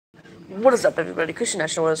What is up, everybody? Cushing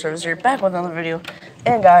National Weather Service here, back with another video.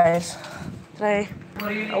 And guys, today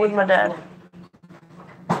I'm with my dad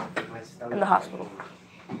in the hospital.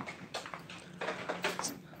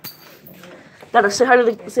 Dada, say hi to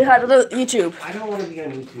the YouTube. I don't want to be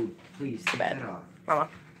on YouTube. Please, take that off. Mama,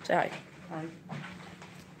 say hi. Hi.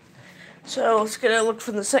 So let's get a look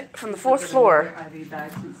from the fourth floor.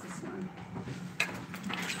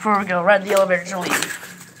 Before we go, ride the elevator to leave.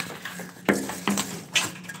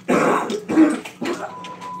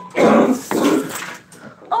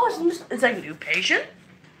 Oh, it's like a new patient?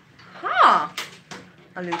 Huh.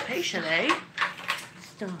 A new patient, eh?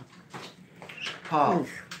 Stop. Paul,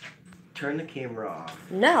 turn the camera off.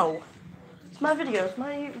 No. It's my video. It's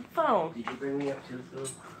my phone. Did you bring me up to Phil?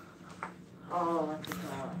 Oh, that's a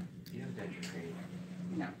dog. Do you have denture cream?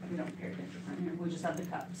 No, we don't carry denture cream here. We just have the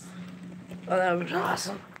cups. Oh, that was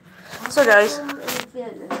awesome. So, guys,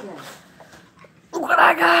 look what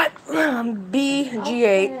I got.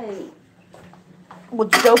 BG8.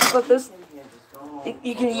 What's dope about this?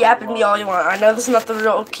 You can yap at me all you want. I know this is not the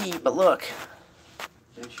real key, but look.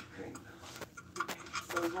 Denture cream.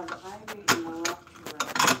 So we have the IV and the left.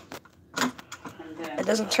 And then, It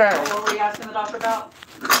doesn't turn. what were you asking the doctor about?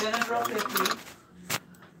 Benadryl 50.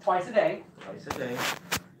 Twice a day. Twice a day.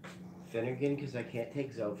 Finnegan, because I can't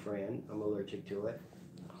take Zofran. I'm allergic to it.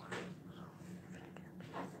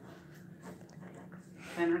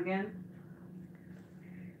 Finnegan.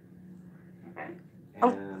 Okay.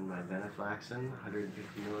 And my venlafaxine,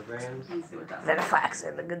 150 milligrams. Let me see what that's.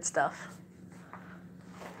 Venlafaxine, the good stuff.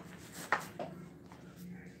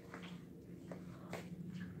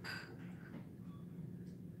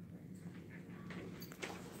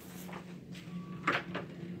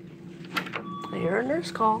 I hear a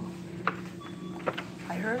nurse call.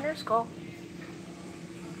 I hear a nurse call.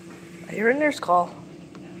 I hear a nurse call.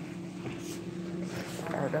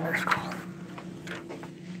 I heard a nurse call.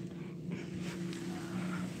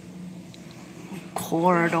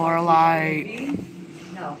 Corridor light.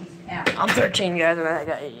 No, it's F. I'm 13, guys, and I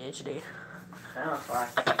got ADHD.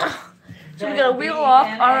 Venlafaxine. So we gotta wheel off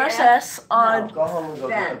RSS on Go home and go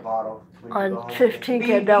get the bottle. Will you go home? 15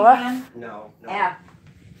 Candela. No, no. F.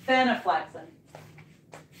 Phenaflaxin.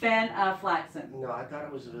 Phenaflaxin. No, I thought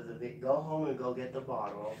it was with a go home and go get the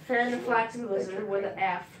bottle. Venlafaxine lizard with an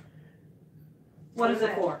F. What is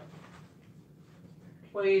it for?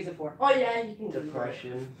 What do you use it for? Oh yeah, you can do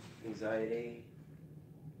Depression, anxiety.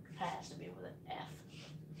 it. Has to be with an F.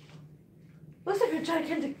 Looks like a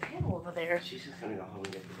gigantic panel over there. She's just gonna go home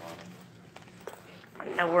and get the bottle.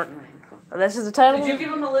 No, we're. Oh, this is the title. Did you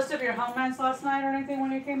give him a list of your home meds last night or anything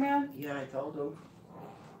when you came in? Yeah, I told him.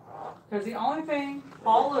 Because the only thing,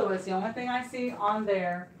 Paul Lewis, the only thing I see on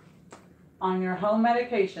there, on your home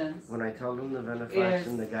medications, When I told him the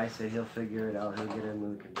venlafaxine, the guy said he'll figure it out. He'll get it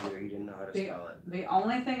in the computer. He didn't know how to spell it. the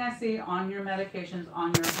only thing I see on your medications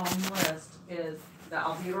on your home list is the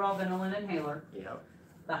albuterol ventilin inhaler, Yep.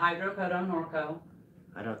 the hydrocodone Norco.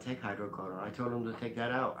 I don't take hydrocodone. I told him to take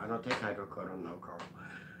that out. I don't take hydrocodone, no, Carl.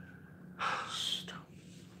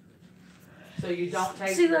 So you don't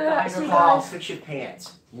take See the that? See hydrocodone. Paul, fix your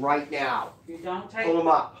pants. Right now. You don't take. Pull them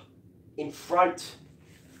up. In front.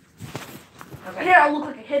 Okay. Here, I look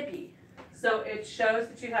like a hippie. So it shows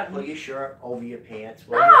that you have Pull your shirt over your pants.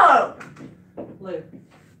 No! Lou. It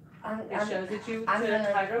I'm shows that you took I'm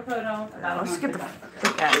gonna- hydrocodone about let's a get the month ago.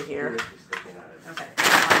 frick out of here. Okay.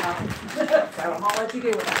 I'll let you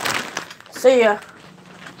deal with that. See ya.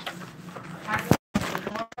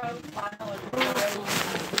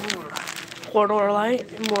 Corridor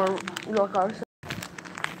light, more real cars.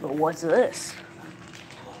 But what's this?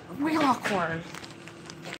 Wheel corn.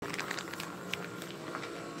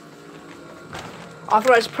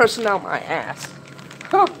 Authorized personnel, my ass.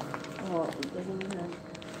 Huh.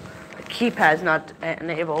 The keypad's not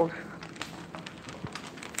enabled.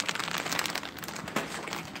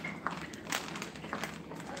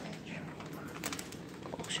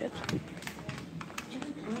 Bullshit.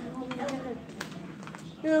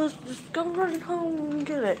 Yeah, let's just go running home and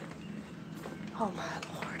get it. Oh my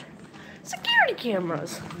lord. Security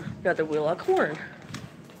cameras. Another wheel of corn.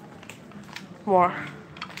 More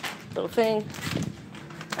little thing.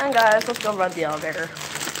 And guys, let's go run the elevator.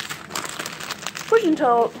 Push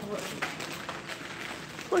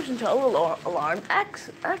until a little alarm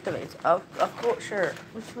activates. Of course, sure.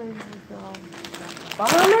 Which way do we go?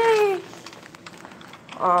 Follow me.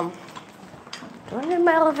 Do I need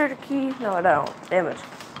my elevator key? No, I don't. Damn it.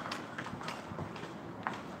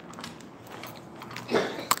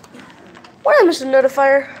 Where, Mr.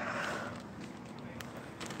 Notifier?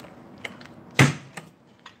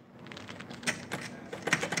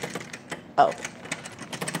 Oh.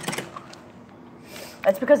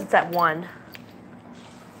 It's because it's at 1.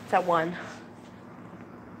 It's at 1.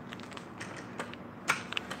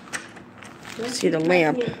 See the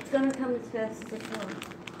lamp. It's gonna come as fast as it comes.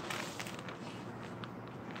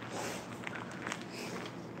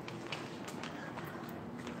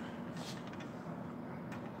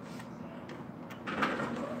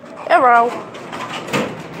 Hello.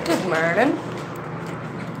 Good morning.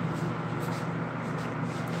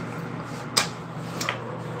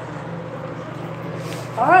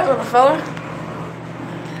 Alright, little fella.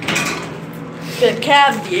 Get a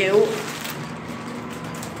cab view.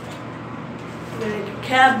 Get a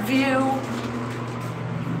cab view.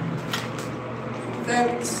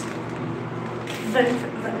 Vents.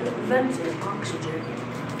 Vents and oxygen.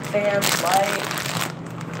 Fans, light.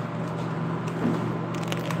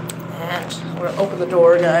 And we're gonna open the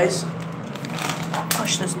door, guys.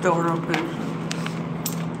 Push this door open.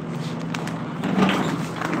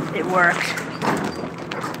 It worked.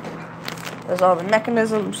 There's all the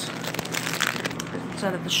mechanisms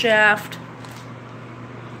inside of the shaft.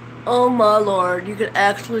 Oh my lord, you can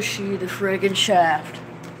actually see the friggin' shaft.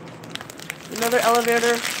 Another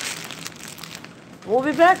elevator. We'll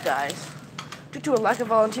be back, guys. Due to a lack of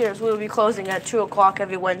volunteers, we will be closing at 2 o'clock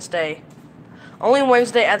every Wednesday. Only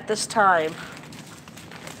Wednesday at this time.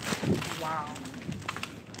 Wow.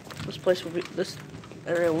 This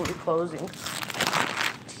area will be closing.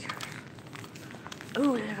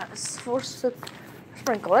 Ooh, they got a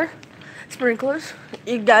sprinklers.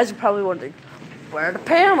 You guys are probably wondering, where's the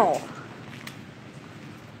panel?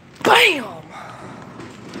 Bam!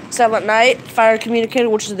 Silent night, fire communicator,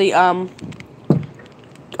 which is the,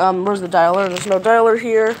 where's the dialer? There's no dialer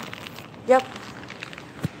here. Yep.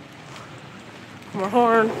 More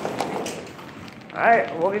horn.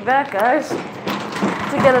 Alright, we'll be back, guys,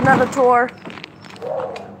 to get another tour.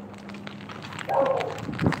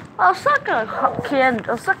 I'll suck a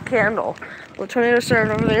candle. We'll tornado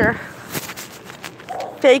siren over there.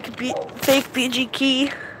 Fake BG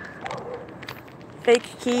key. Fake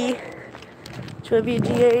key to a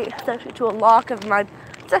VGA. It's actually to a lock of my.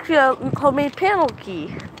 It's actually a homemade panel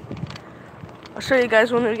key. I'll show you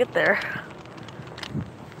guys when we get there.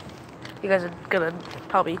 You guys are gonna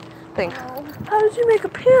probably think, how did you make a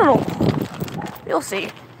panel? You'll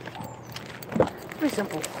see. Pretty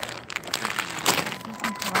simple.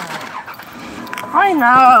 I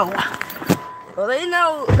know. Well, they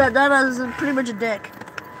know that Dada is pretty much a dick.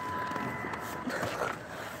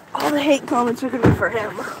 All the hate comments are gonna be for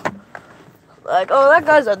him. Like, oh, that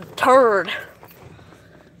guy's a turd.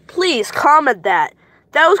 Please comment that.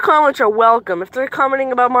 Those comments are welcome. If they're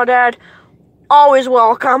commenting about my dad, always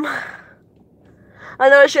welcome. I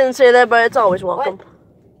know I shouldn't say that, but it's always welcome.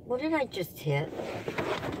 What did I just hit?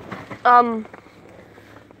 I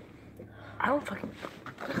don't fucking.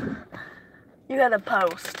 You gotta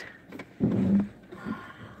post.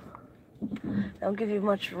 Don't give you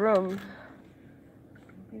much room.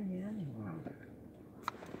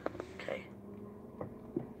 Okay.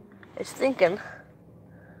 It's thinking.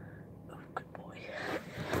 Oh, good boy.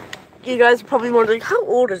 You guys are probably wondering, how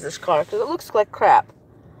old is this car? Because it looks like crap.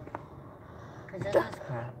 Because it is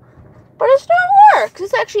crap. But it's not work.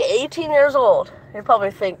 It's actually 18 years old. You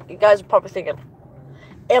guys are probably thinking,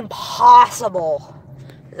 impossible.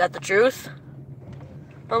 Is that the truth?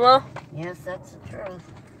 Mama? Yes, that's the truth.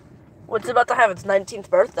 What's about to have its 19th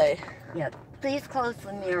birthday? Yeah, please close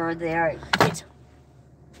the mirror there.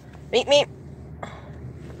 Meet.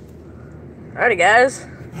 Alrighty, guys.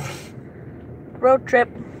 Road trip.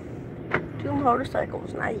 2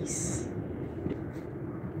 motorcycles, nice.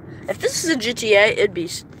 If this is a GTA, it'd be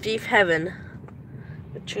thief heaven.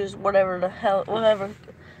 You choose whatever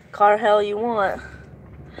car hell you want.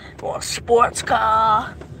 Or a sports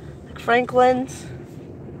car, like Franklin's.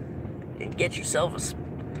 And get yourself a.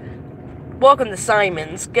 Welcome to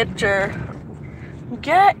Simon's. Get your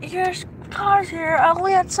cars here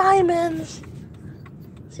only at Simon's.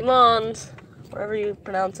 Simon's, wherever you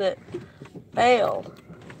pronounce it. Fail.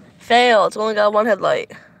 It's only got 1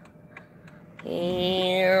 headlight.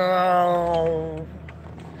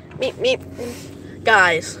 Meep.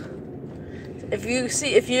 Guys, if you're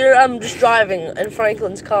just driving in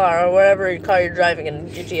Franklin's car or whatever car you're driving in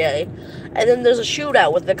GTA, and then there's a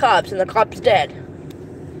shootout with the cops and the cop's dead,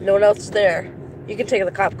 no one else is there, you can take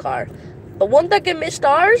the cop car. But won't that give me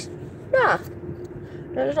stars? Nah,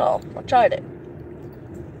 not at all. I tried it.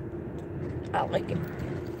 I don't like it.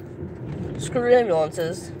 Screw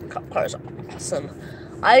ambulances. Cop cars are awesome.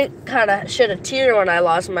 I kind of shed a tear when I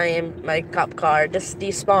lost my cop car. Just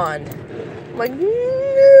despawned. I'm like, no!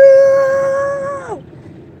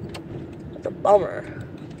 That's a bummer.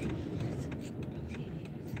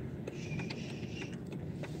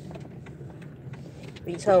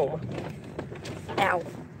 He's home. Ow.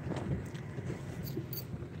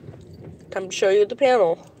 Time to show you the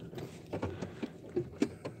panel.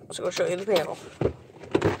 Let's go show you the panel.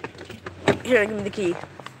 Here, give me the key.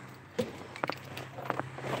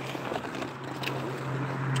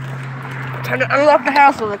 Time to unlock the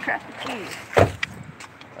house with a crappy key.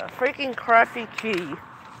 A freaking crappy key.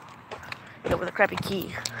 Yeah, with a crappy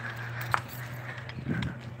key.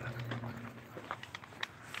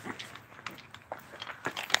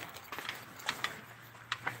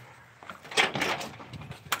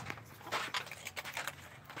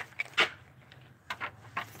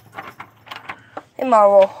 Hey,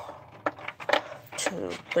 Marvel.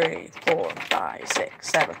 2, 3, 4, 5,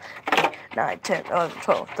 6, 7, 8, 9, 10, 11,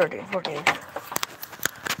 12, 13, 14.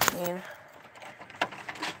 15.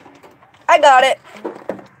 I got it.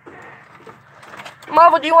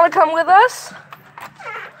 Marvel, do you want to come with us?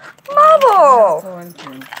 Marvel!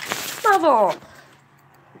 Marvel!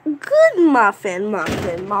 Good muffin,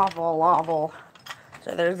 Marvel, Marvel.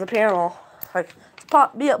 So there's the panel. Like,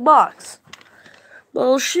 pop me up box.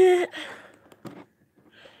 Bullshit.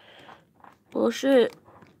 Bullshit.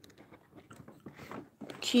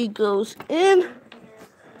 Key goes in.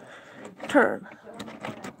 Turn.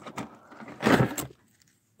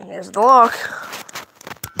 And there's the lock.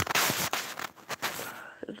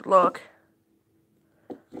 There's the lock.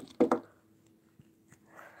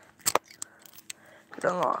 It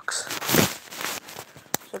unlocks.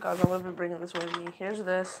 So guys, I'm going to be bringing this with me. Here's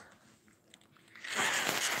this.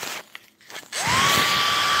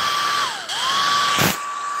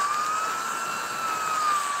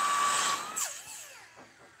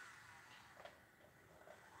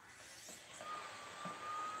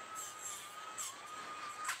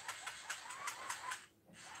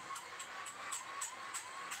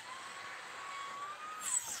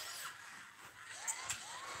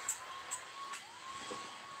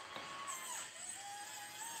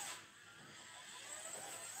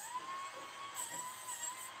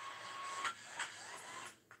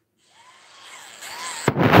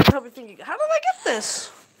 Probably thinking, how did I get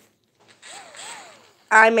this?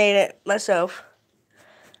 I made it myself.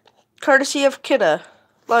 Courtesy of Kidda.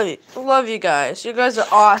 Love you. Love you guys. You guys are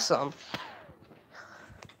awesome.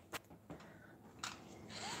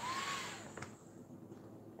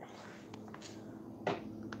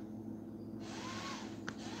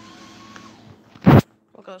 Look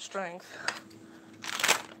at the strength.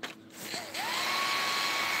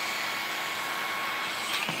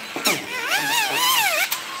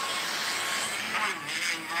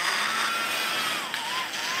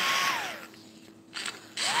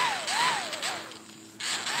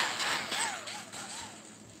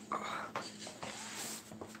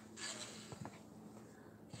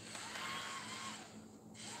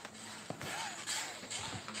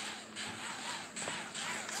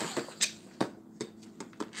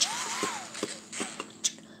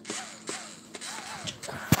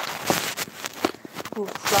 Ooh,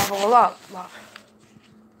 level a lot.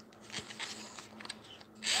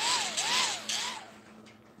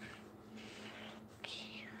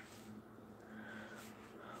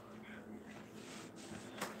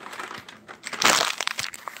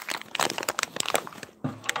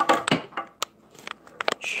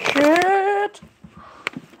 Shit.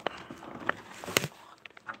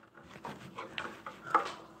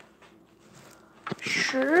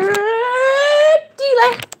 Shit.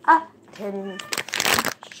 Delay. Attention.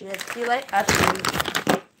 Shit. Delay.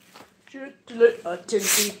 Attention. Shit. Delay.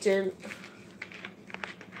 Attention.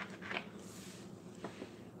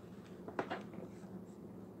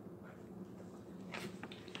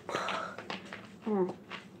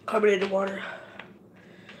 Carbonated water.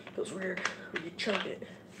 Feels weird when you chug it.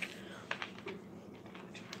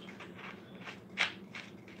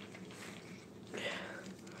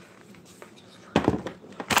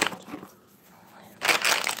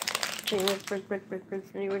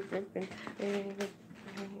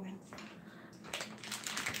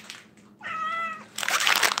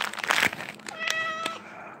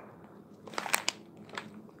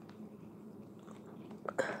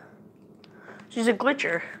 She's a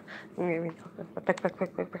glitcher.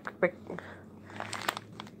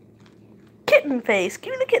 Kitten face.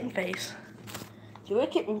 Give me the kitten face. Do a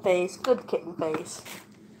kitten face. Good kitten face.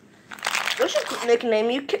 We should nickname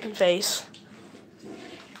you Kitten Face.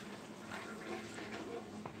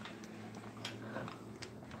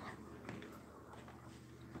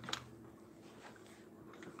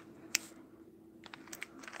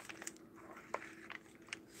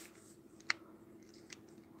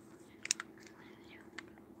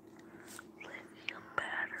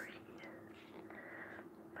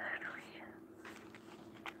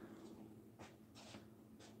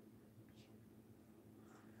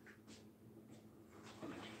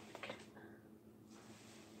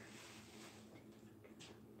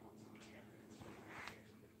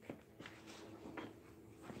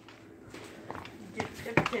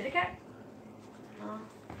 potato cat? Huh?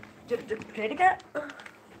 Potato cat?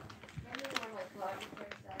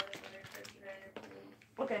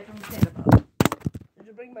 Okay, from potato pot. Did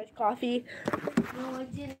you bring my coffee? No, I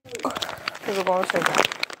didn't. Because we're going to that.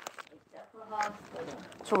 At the hospital.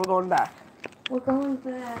 So we're going back. We're going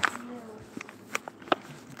back. Yeah.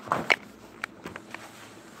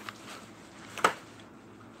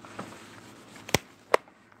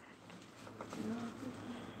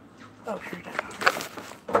 Oh, shoot.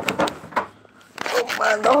 Don't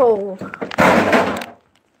mind the hole.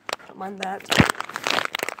 Don't mind that.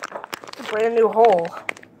 It's a brand new hole.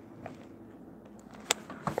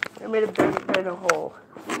 I made a brand new hole.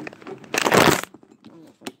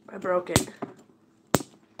 I broke it.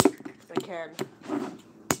 If I can.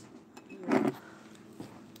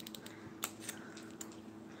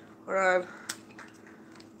 Hold on.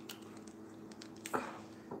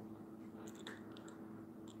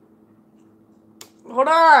 Hold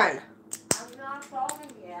on! I'm not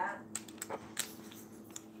going yet.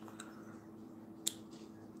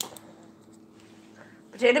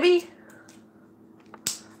 Potato bee?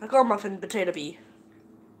 I call muffin potato bee.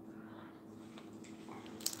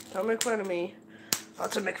 Don't make fun of me. I'll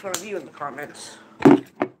have to make fun of you in the comments.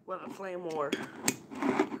 We'll have a flame war.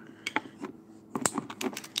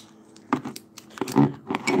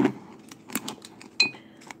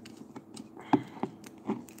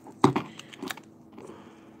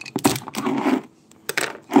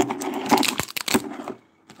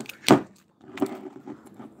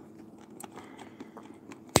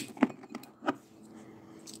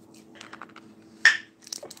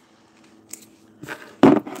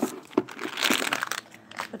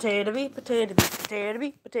 Potato bee, potato bee, potato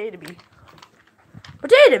bee, potato bee.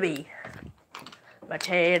 Potato bee!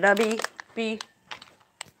 Potato bee, bee.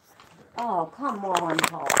 Oh, come on,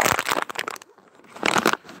 Paul.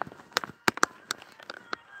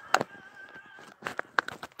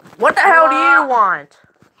 What the hell do you want?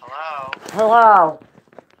 Hello? Hello.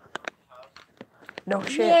 No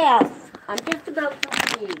shit. Yes, I'm just about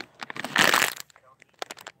to leave.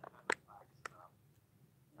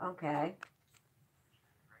 Okay.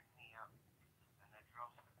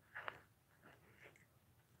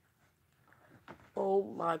 Oh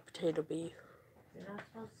my potato bee. You're not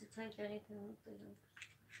supposed to take anything with you.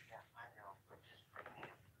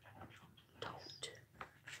 Don't.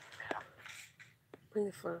 Bring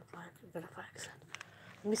the venaflaxin.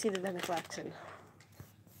 Let me see the venaflaxin.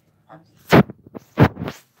 Huh?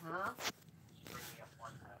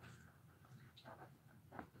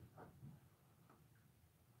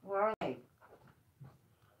 Where are they?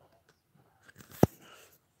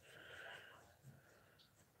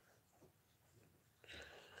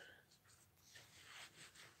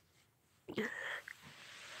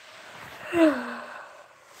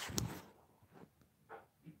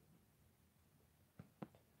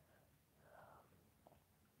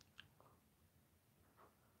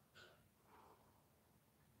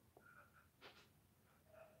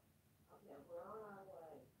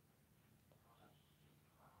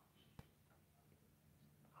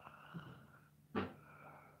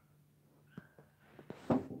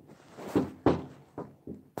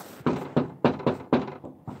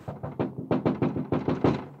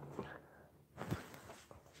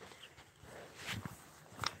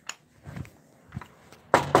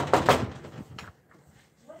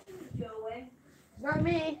 Not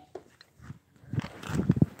me.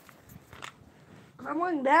 I'm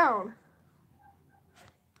laying down.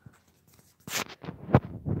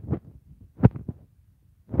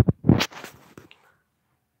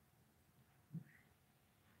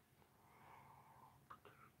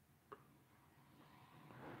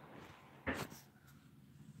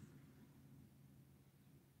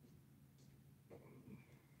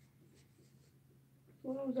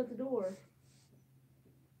 Someone was at the door.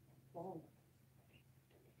 Oh.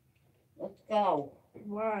 Let's go.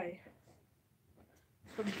 Why?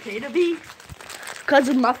 For potato bee?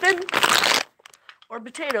 Cousin Muffin? Or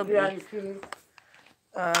potato bee? Yeah, you see.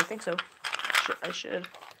 I think so. I should.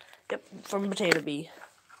 Yep, from potato bee.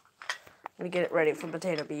 Let me get it ready from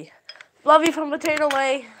potato bee. Love you from potato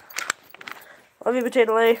lay. Love you,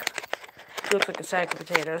 potato lay. She looks like a sack of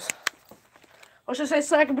potatoes. Or should I say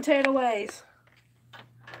sack of potato lays?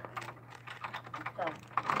 Go.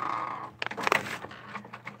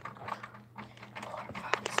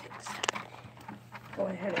 Go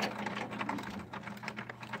ahead.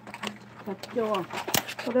 Shut the door.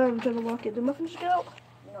 Hold on, I'm trying to lock it. Did Muffin just get out?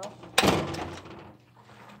 No.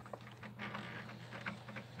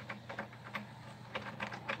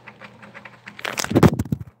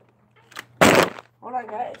 Hold on,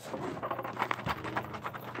 guys.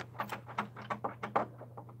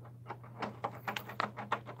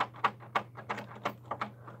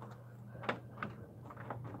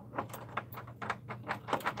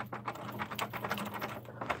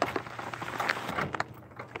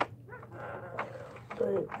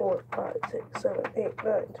 4, 5, 6, 7, 8,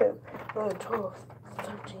 9, 10, 11, 12,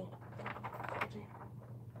 13, 14.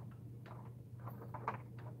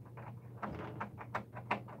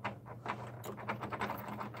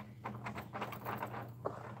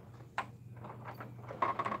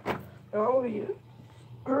 Oh, you.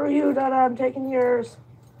 Screw you, Dada, I'm taking yours.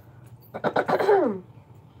 That's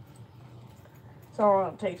all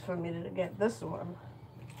it takes for me to get this one.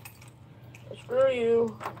 Screw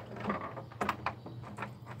you.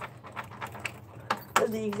 They're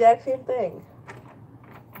the exact same thing.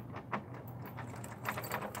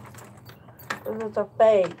 Because it's a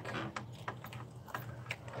fake.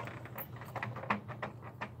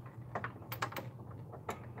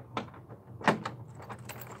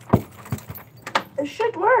 It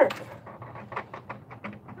should work.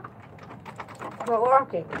 It's not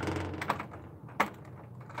locking.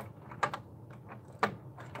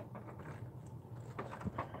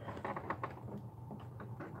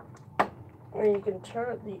 Or you can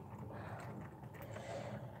turn the...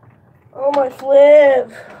 Oh, my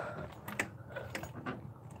flip!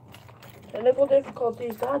 Technical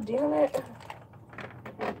difficulties, god damn it.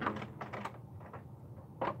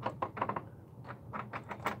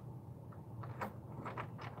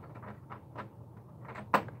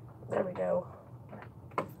 There we go.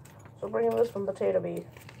 So bringing this from Potato Bee.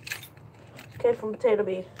 Okay, from Potato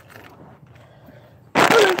Bee.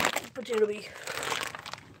 Potato Bee.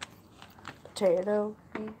 Potato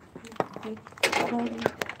Bee.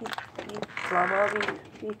 Flubber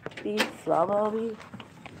Bee. Flubber Bee.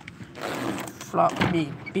 Flop Bee.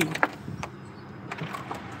 Bee.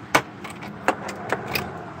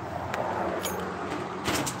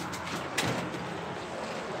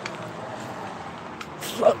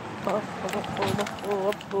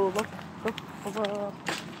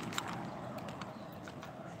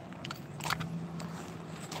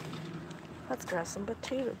 Let's grab some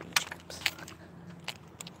potato bee chips.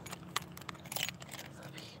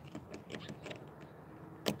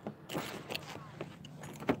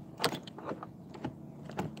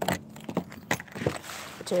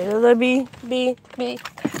 Potato the bee, bee.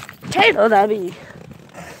 Potato the bee.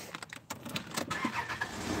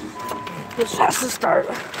 This has to start.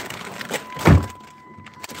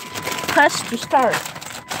 Press to start.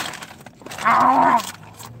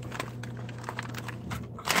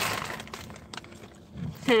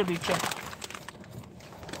 Potato bee chip.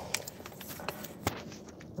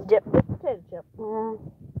 Dip the potato chip.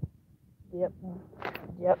 Dip.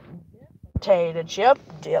 Dip. Potato chip.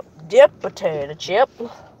 Dip. Dip potato chip.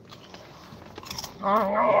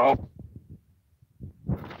 Nom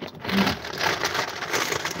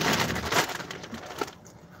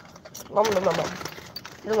nom nom nom.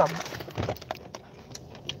 Nom.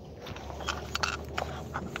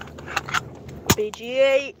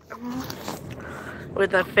 BG8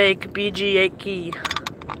 with a fake BG8 key.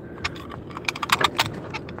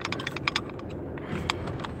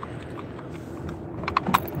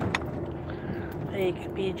 Fake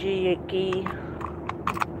BG8 key.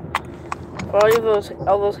 For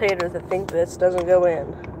all those haters that think this doesn't go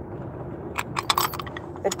in,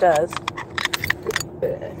 it does.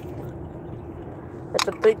 That's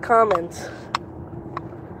a big comment.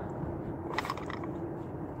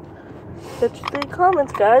 That's 3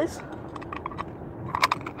 comments, guys.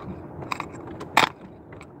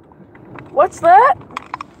 What's that?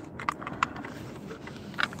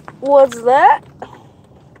 What's that?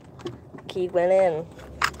 Key went in.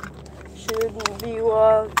 Shouldn't be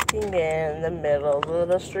walking in the middle of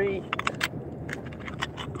the street.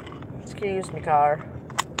 Excuse me, car.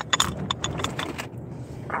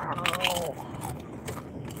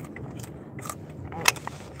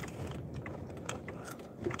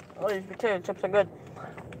 Oh, these potato chips are good.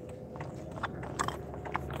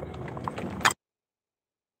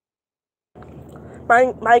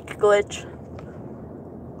 Mic glitch.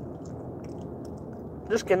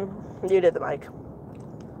 Just kidding. You did the mic.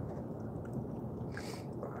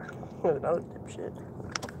 Another dipshit.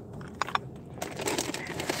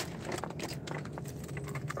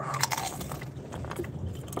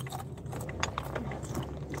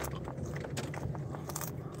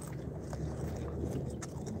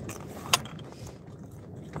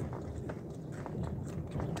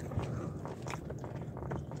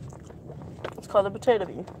 It's called a potato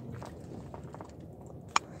bee. And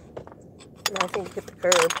I think it hit the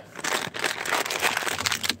curb.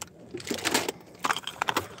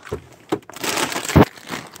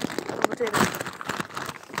 Potato.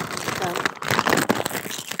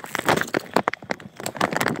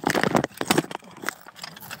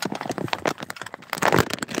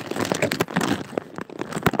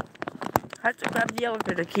 I have to grab the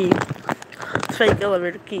elevator key. fake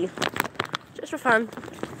elevator key. Just for fun.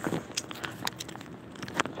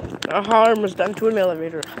 No harm was done to an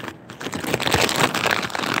elevator.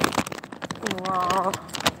 Aww.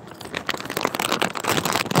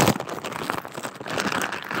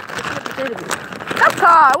 Stop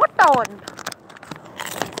car, what doing?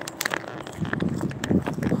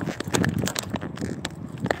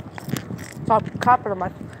 Stop copping my.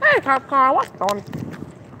 Hey, cop car, what's doing?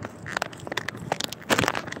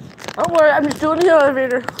 Don't worry, I'm just doing the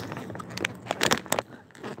elevator.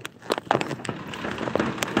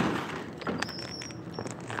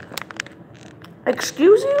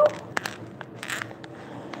 Excuse you?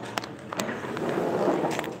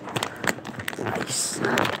 Nice.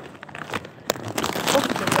 Look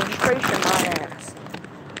at the registration on my ass.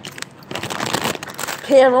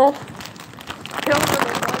 Panel. Panel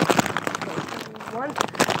number one.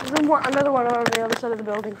 There's another one on the other side of the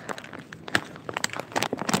building.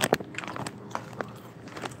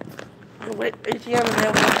 Wait, ATM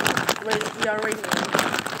available. Yeah, right now.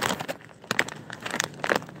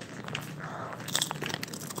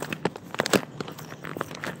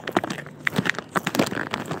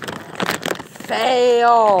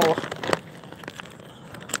 Fail.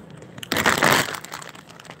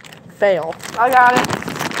 Fail. I got it.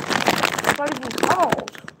 It's already been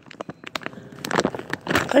called.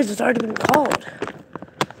 Guys, it's already been called.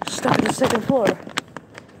 Stuck in the second floor.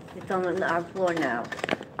 It's on our floor now.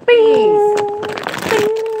 Bing!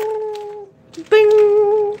 Bing!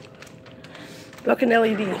 Bing! Broken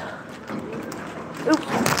LED. Oops.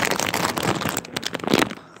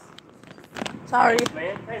 Sorry.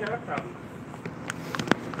 Man, hey, not a problem.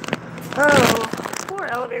 Oh, poor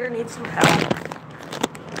elevator needs some help.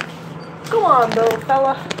 Go on, though,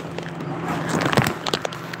 fella.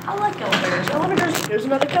 I like elevators. Elevators, here's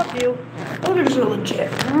another cup view. Elevators are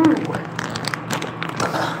legit.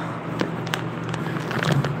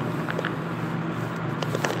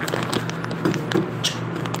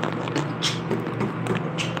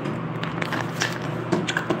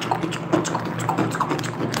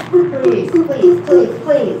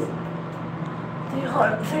 Please.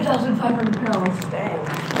 3,500 pounds. Dang.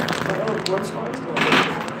 What's going on?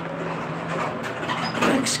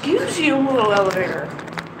 Excuse you, little elevator.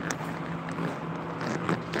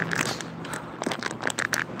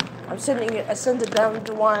 I sent it down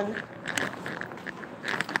to one.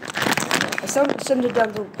 I sent it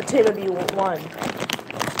down to potato B1.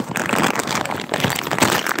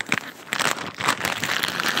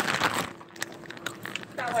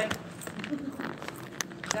 That way.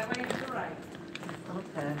 That way to the right.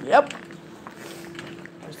 Okay. Yep.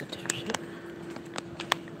 Where's the tip sheet?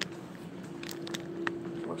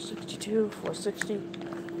 462, 460.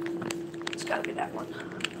 It's gotta be that one.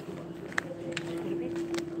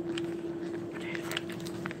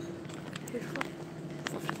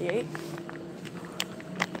 458.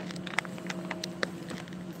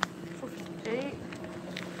 458.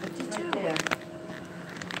 52. Right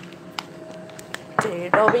there.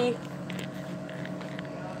 Adobe.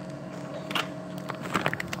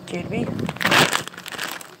 JB.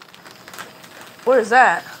 What is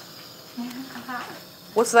that?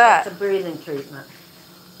 What's that? It's a breathing treatment.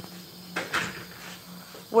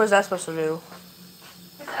 What is that supposed to do?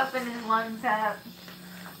 It's opening lungs up.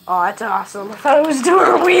 Oh, that's awesome. I thought it was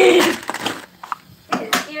doing weed.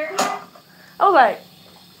 It's here. I was like,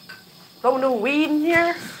 don't do weed in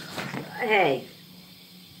here? Hey.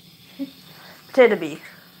 Potato bee.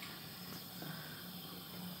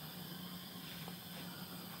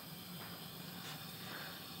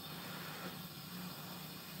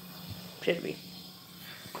 Potato bee.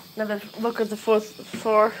 Another look at the fourth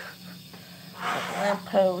floor. Lamp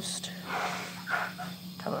post.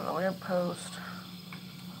 Tell me the lamp post.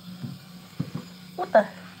 What the?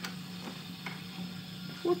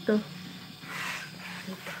 What the?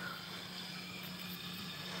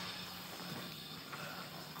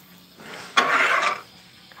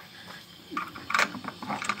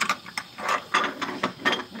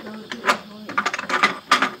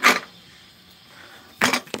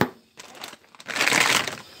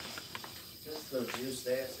 Just the juice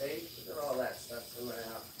there, see? Look at all that stuff in my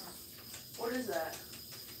house. What is that?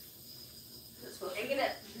 Pick it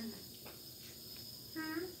up.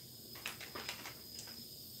 Hmm?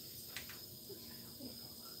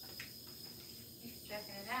 He's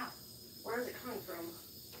checking it out Where is it coming from?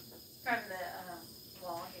 from the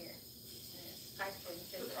wall here. Pipe where you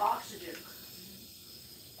said It's that. oxygen.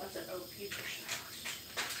 That's an OP percent oxygen.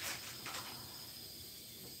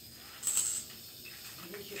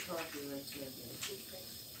 Here's your coffee right here.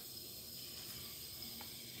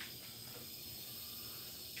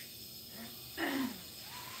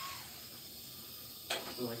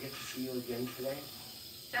 Will I get to see you again today?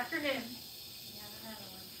 This afternoon. Yeah, another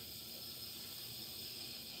one.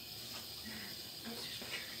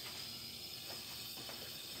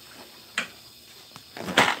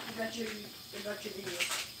 You got your video.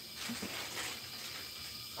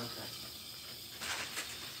 Okay.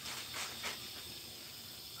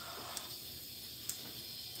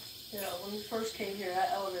 Yeah, when we first came here,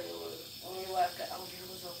 that elevator was, when we left, that elevator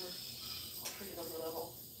was over, pretty over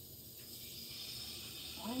level.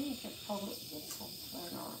 Why didn't you pull it this whole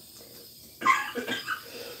thing off?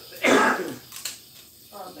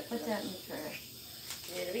 Put that in the trash.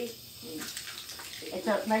 Yeah, me. It's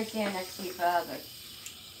right there next to your father.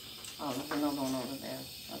 Oh, there's another one over there.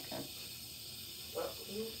 Okay.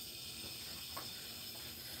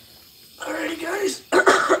 Alrighty, guys.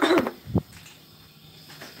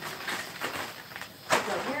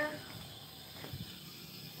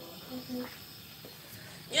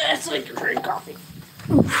 Yeah, it's like drinking coffee.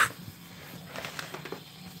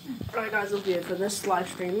 Alright, guys, that'll be it for this live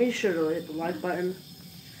stream. Be sure to hit the like button.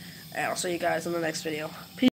 And I'll see you guys in the next video. Peace.